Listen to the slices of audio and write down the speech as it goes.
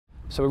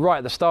So we're right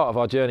at the start of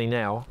our journey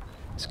now.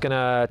 It's going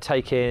to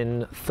take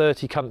in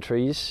 30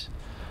 countries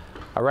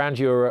around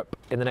Europe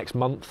in the next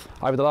month.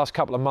 Over the last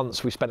couple of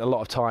months, we've spent a lot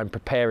of time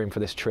preparing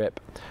for this trip.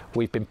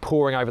 We've been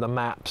poring over the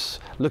maps,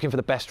 looking for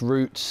the best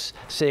routes,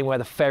 seeing where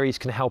the ferries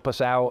can help us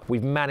out.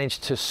 We've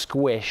managed to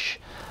squish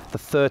the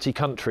 30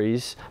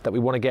 countries that we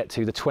want to get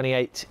to, the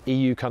 28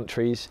 EU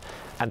countries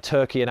and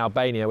Turkey and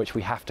Albania, which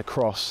we have to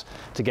cross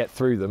to get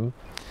through them,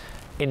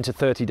 into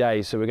 30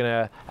 days. So we're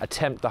going to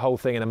attempt the whole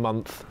thing in a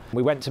month.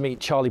 We went to meet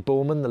Charlie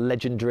Bullman, the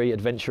legendary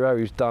adventurer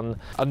who's done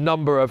a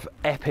number of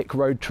epic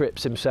road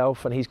trips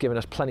himself, and he's given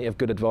us plenty of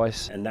good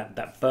advice. And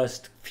that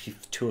first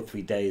 2 or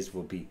 3 days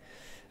will be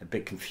a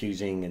bit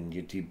confusing, and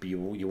you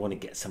want to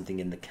get something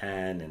in the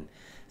can and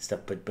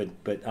stuff, but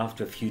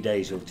after a few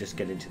days you'll just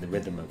get into the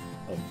rhythm of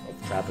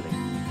travelling.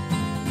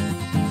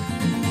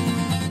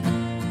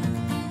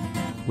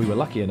 We were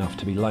lucky enough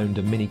to be loaned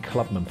a Mini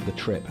Clubman for the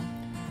trip,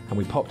 and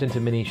we popped into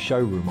Mini's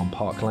showroom on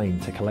Park Lane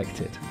to collect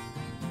it.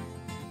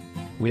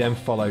 We then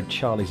followed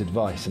Charlie's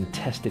advice and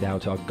tested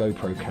out our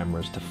GoPro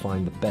cameras to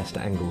find the best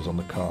angles on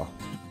the car.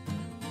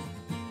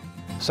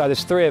 So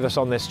there's 3 of us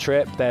on this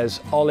trip.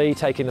 There's Ollie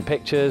taking the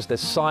pictures, there's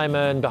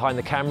Simon behind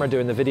the camera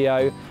doing the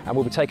video, and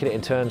we'll be taking it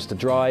in turns to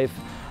drive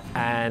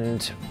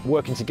and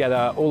working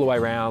together all the way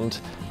around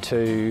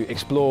to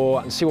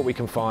explore and see what we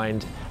can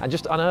find and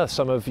just unearth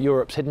some of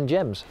Europe's hidden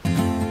gems.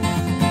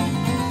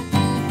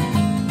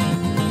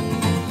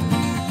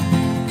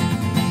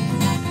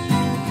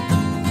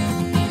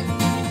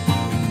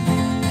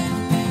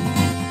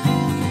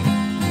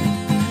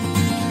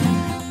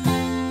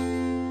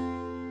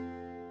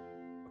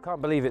 I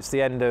can't believe it's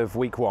the end of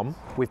week 1.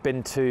 We've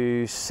been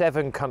to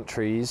 7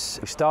 countries.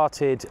 We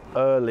started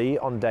early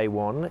on day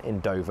 1 in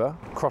Dover,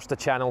 crossed the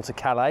channel to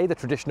Calais, the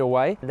traditional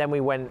way. And then we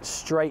went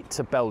straight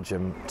to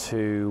Belgium,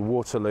 to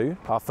Waterloo.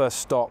 Our first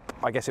stop,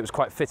 I guess it was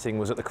quite fitting,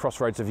 was at the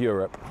crossroads of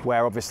Europe,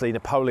 where obviously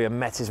Napoleon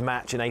met his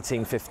match in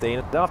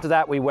 1815. After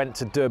that, we went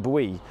to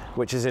Derbuy,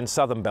 which is in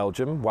southern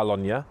Belgium,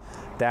 Wallonia,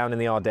 down in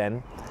the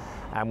Ardennes.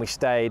 And we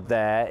stayed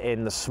there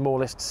in the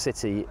smallest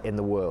city in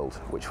the world,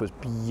 which was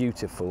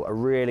beautiful, a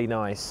really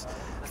nice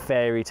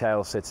fairy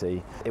tale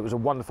city. It was a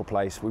wonderful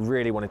place, we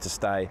really wanted to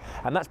stay.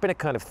 And that's been a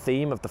kind of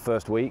theme of the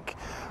first week.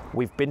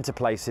 We've been to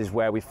places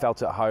where we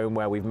felt at home,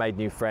 where we've made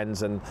new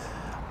friends, and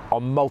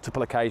on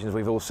multiple occasions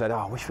we've all said, oh,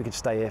 I wish we could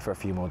stay here for a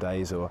few more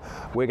days, or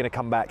we're going to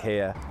come back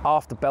here.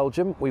 After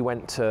Belgium, we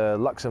went to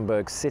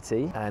Luxembourg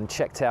City and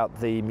checked out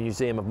the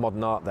Museum of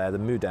Modern Art there, the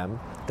MUDAM.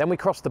 Then we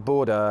crossed the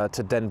border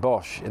to Den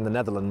Bosch in the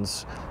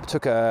Netherlands,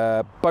 took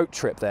a boat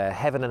trip there,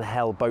 heaven and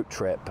hell boat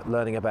trip,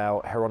 learning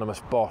about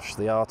Hieronymus Bosch,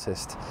 the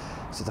artist.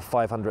 This is the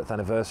 500th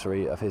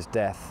anniversary of his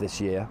death this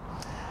year.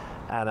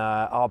 And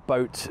our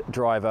boat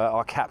driver,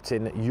 our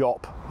captain,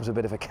 Job, was a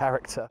bit of a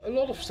character. A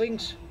lot of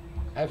things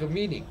have a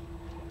meaning.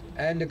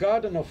 And the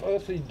Garden of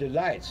Earthly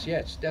Delights,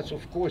 yes, that's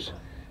of course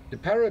the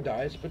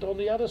paradise, but on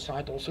the other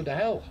side also the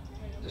hell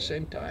at the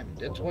same time.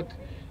 That's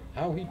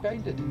how he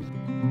painted it.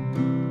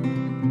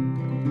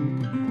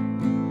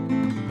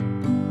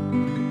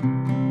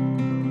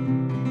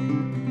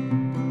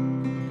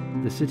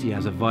 The city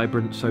has a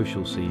vibrant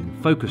social scene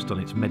focused on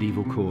its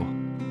medieval core.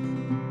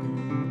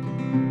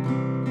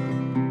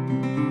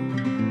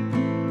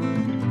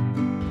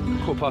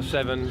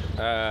 ~7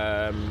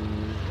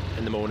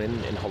 in the morning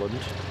in Holland.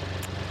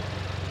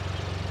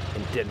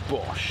 In Den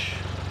Bosch.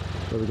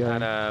 There we go.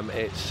 And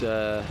it's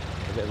a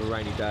bit of a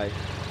rainy day.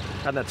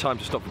 Hadn't had time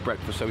to stop for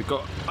breakfast, so we've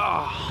got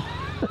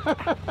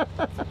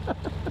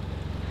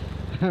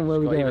Where are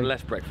we going? Even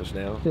less breakfast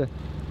now. Yeah.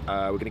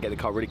 We're going to get in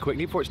the car really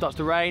quickly before it starts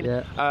to rain.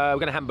 Yeah. We're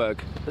going to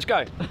Hamburg. Let's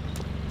go.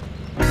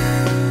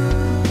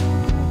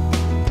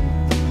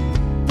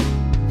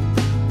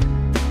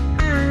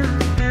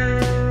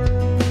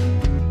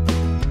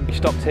 We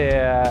stopped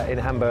here in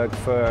Hamburg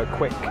for a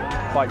quick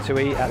bite to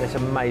eat at this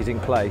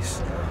amazing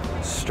place,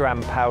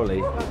 Stram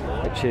Pauli,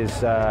 which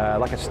is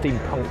like a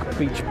steampunk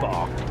beach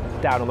bar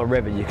down on the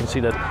river. You can see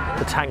the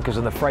tankers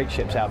and the freight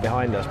ships out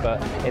behind us,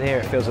 but in here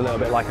it feels a little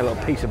bit like a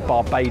little piece of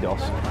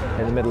Barbados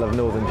in the middle of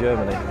northern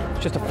Germany.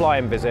 It's just a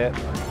flying visit.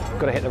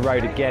 Got to hit the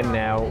road again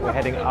now. We're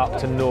heading up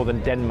to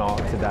northern Denmark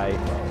today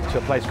to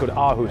a place called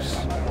Aarhus.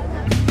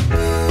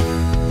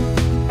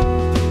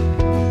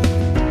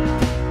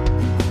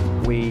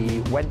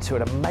 We went to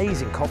an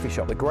amazing coffee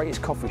shop, the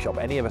greatest coffee shop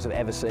any of us have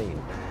ever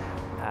seen,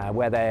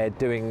 where they're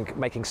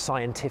making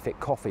scientific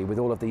coffee with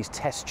all of these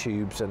test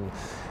tubes and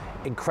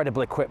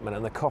incredible equipment,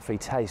 and the coffee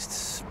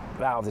tastes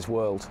out of this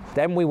world.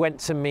 Then we went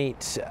to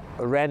meet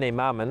René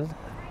Mamen,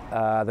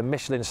 the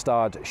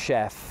Michelin-starred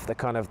chef, the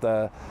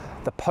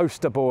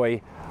poster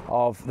boy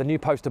of the new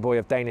poster boy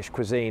of Danish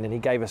cuisine, and he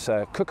gave us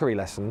a cookery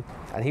lesson,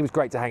 and he was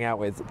great to hang out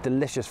with,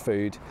 delicious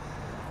food.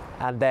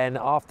 And then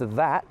after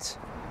that,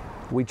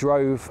 we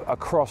drove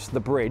across the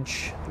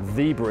bridge,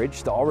 the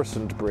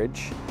Öresund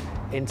Bridge,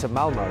 into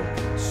Malmö,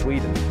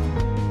 Sweden.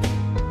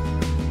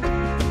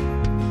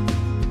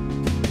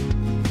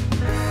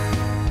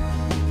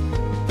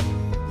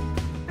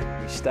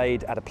 We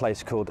stayed at a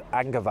place called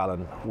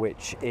Angervallen,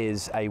 which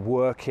is a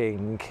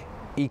working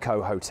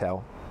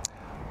eco-hotel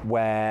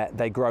where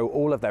they grow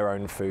all of their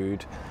own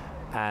food,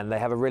 and they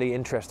have a really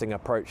interesting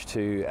approach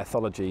to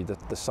ethology,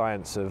 the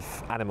science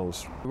of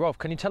animals. Rolf,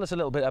 can you tell us a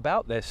little bit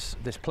about this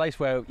place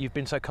where you've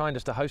been so kind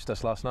as to host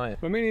us last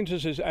night? My main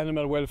interest is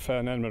animal welfare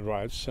and animal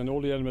rights, and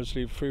all the animals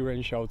live free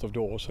range out of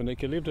doors, and they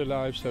can live the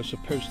lives they're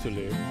supposed to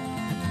live.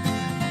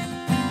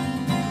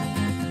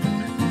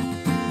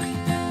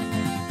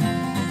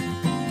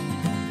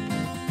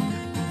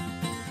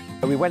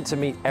 We went to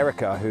meet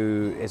Erica,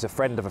 who is a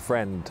friend of a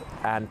friend,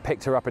 and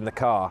picked her up in the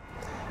car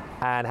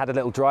and had a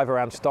little drive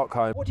around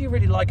Stockholm. What do you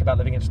really like about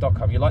living in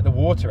Stockholm? You like the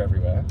water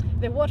everywhere?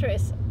 The water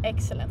is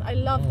excellent. I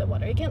love the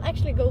water. You can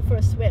actually go for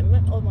a swim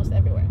almost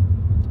everywhere.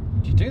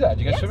 Do you do that?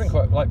 Do you go swimming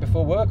quite like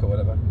before work or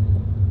whatever?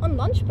 On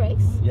lunch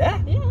breaks.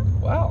 Yeah? Yeah.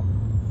 Wow.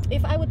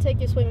 If I would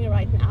take you swimming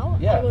right now,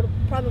 I would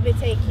probably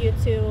take you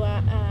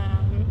to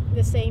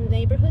the same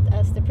neighborhood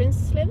as the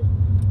princes live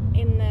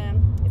in.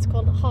 It's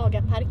called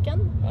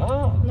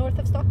Hagaparken, north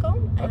of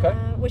Stockholm,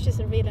 which is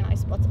a really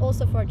nice spot.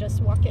 Also for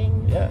just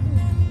walking,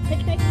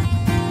 picnic.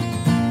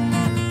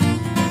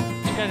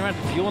 I'm going around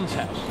to Bjorn's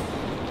house.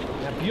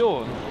 Now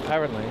Bjorn,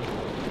 apparently,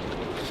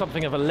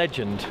 something of a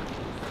legend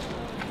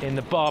in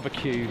the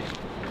barbecue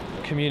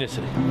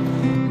community.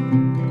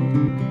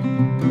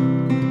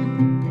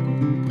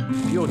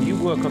 Bjorn, you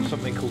work on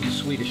something called the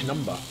Swedish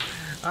number.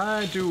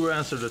 I do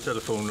answer the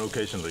telephone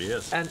occasionally,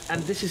 yes. And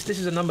this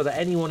is a number that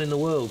anyone in the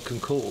world can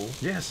call.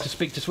 Yes. To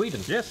speak to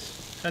Sweden.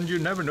 Yes, and you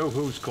never know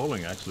who's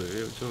calling actually,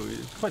 so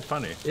it's quite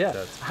funny.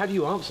 Yeah. How do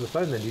you answer the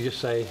phone then? Do you just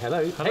say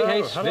hello? Hello,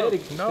 hey, hello.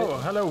 Sweden. No,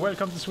 hello,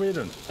 welcome to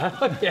Sweden.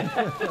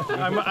 Yeah.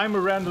 I'm a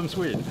random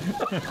Swede.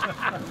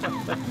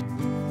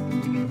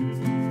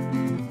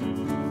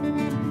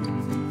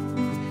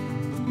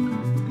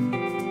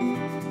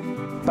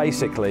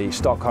 Basically,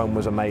 Stockholm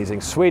was amazing,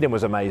 Sweden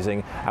was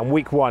amazing, and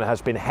week one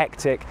has been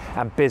hectic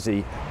and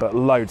busy, but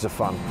loads of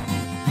fun.